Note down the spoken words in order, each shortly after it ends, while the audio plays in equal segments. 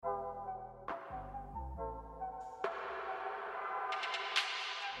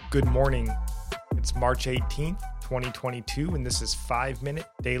Good morning. It's March 18th, 2022, and this is 5-minute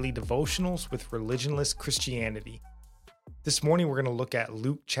daily devotionals with religionless Christianity. This morning we're going to look at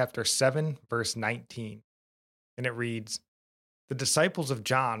Luke chapter 7, verse 19. And it reads, "The disciples of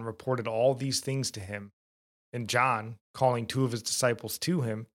John reported all these things to him. And John, calling 2 of his disciples to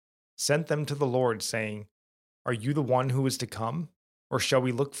him, sent them to the Lord, saying, 'Are you the one who is to come, or shall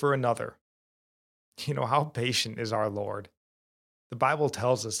we look for another?'" How patient is our Lord? The Bible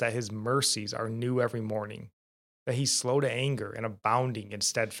tells us that his mercies are new every morning, that he's slow to anger and abounding in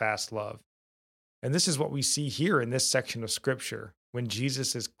steadfast love. And this is what we see here in this section of Scripture when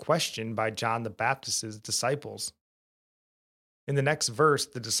Jesus is questioned by John the Baptist's disciples. In the next verse,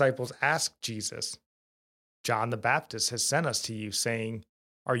 the disciples ask Jesus, "John the Baptist has sent us to you, saying,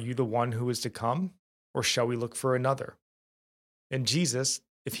 'Are you the one who is to come, or shall we look for another?'" And Jesus,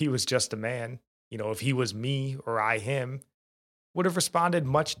 if he was just a man, if he was me or I him, would have responded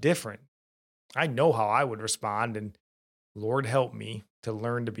much different. I know how I would respond, and Lord help me to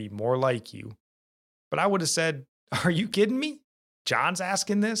learn to be more like you. But I would have said, "Are you kidding me? John's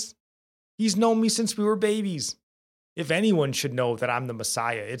asking this? He's known me since we were babies. If anyone should know that I'm the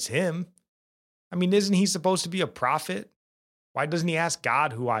Messiah, it's him. Isn't he supposed to be a prophet? Why doesn't he ask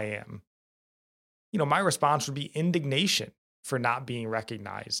God who I am?" My response would be indignation for not being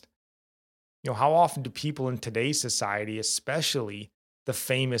recognized. How often do people in today's society, especially the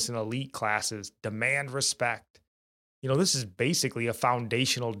famous and elite classes, demand respect? This is basically a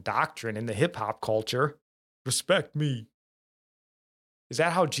foundational doctrine in the hip hop culture. Respect me. Is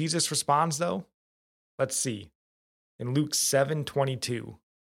that how Jesus responds, though? Let's see. In Luke 7:22,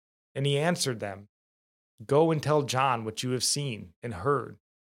 "And he answered them, 'Go and tell John what you have seen and heard.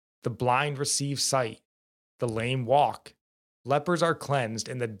 The blind receive sight, the lame walk, lepers are cleansed,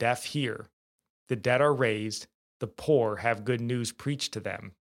 and the deaf hear. The dead are raised, the poor have good news preached to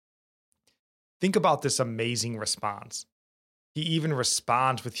them.'" Think about this amazing response. He even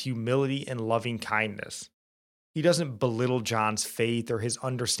responds with humility and loving kindness. He doesn't belittle John's faith or his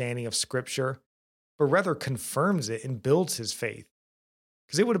understanding of Scripture, but rather confirms it and builds his faith.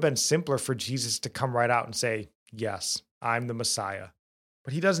 Because it would have been simpler for Jesus to come right out and say, "Yes, I'm the Messiah."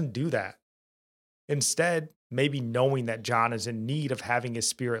 But he doesn't do that. Instead, maybe knowing that John is in need of having his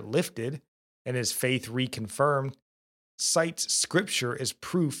spirit lifted and his faith reconfirmed, cites Scripture as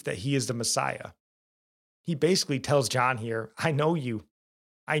proof that he is the Messiah. He basically tells John here, "I know you.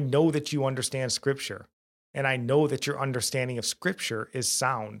 I know that you understand Scripture, and I know that your understanding of Scripture is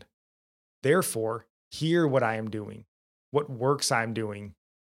sound. Therefore, hear what I am doing, what works I am doing,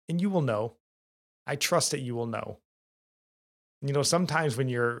 and you will know. I trust that you will know." Sometimes when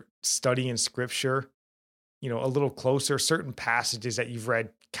you're studying Scripture, a little closer, certain passages that you've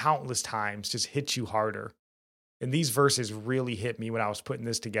read countless times just hit you harder. And these verses really hit me when I was putting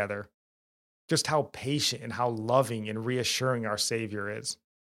this together. Just how patient and how loving and reassuring our Savior is.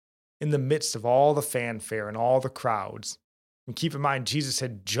 In the midst of all the fanfare and all the crowds, and keep in mind, Jesus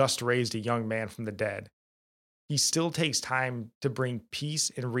had just raised a young man from the dead. He still takes time to bring peace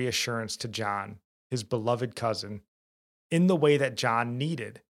and reassurance to John, his beloved cousin, in the way that John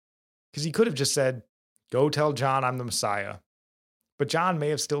needed. Because he could have just said, "Go tell John I'm the Messiah." But John may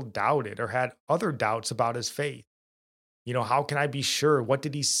have still doubted or had other doubts about his faith. How can I be sure? What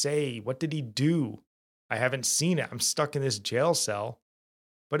did he say? What did he do? I haven't seen it. I'm stuck in this jail cell.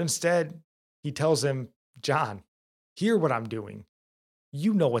 But instead, he tells him, "John, hear what I'm doing.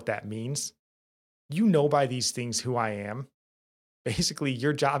 You know what that means. You know by these things who I am. Basically,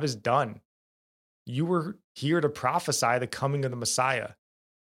 your job is done. You were here to prophesy the coming of the Messiah,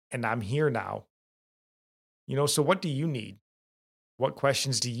 and I'm here now." So what do you need? What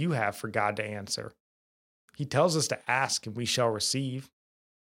questions do you have for God to answer? He tells us to ask and we shall receive.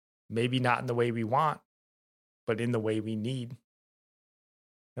 Maybe not in the way we want, but in the way we need.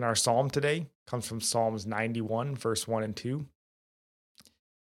 And our psalm today comes from Psalms 91, verse 1 and 2.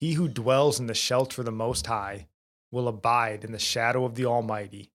 "He who dwells in the shelter of the Most High will abide in the shadow of the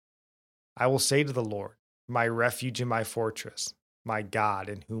Almighty. I will say to the Lord, my refuge and my fortress, my God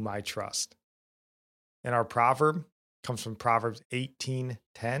in whom I trust." And our proverb comes from Proverbs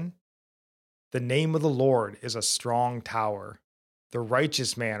 18:10. "The name of the Lord is a strong tower. The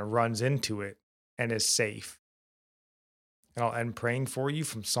righteous man runs into it and is safe." And I'll end praying for you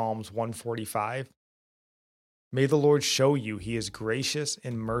from Psalms 145. "May the Lord show you he is gracious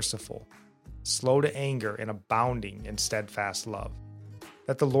and merciful, slow to anger and abounding in steadfast love.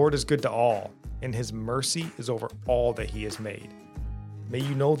 That the Lord is good to all, and his mercy is over all that he has made. May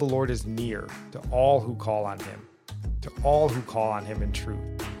you know the Lord is near to all who call on him in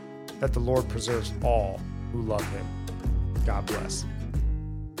truth. That the Lord preserves all who love him." God bless.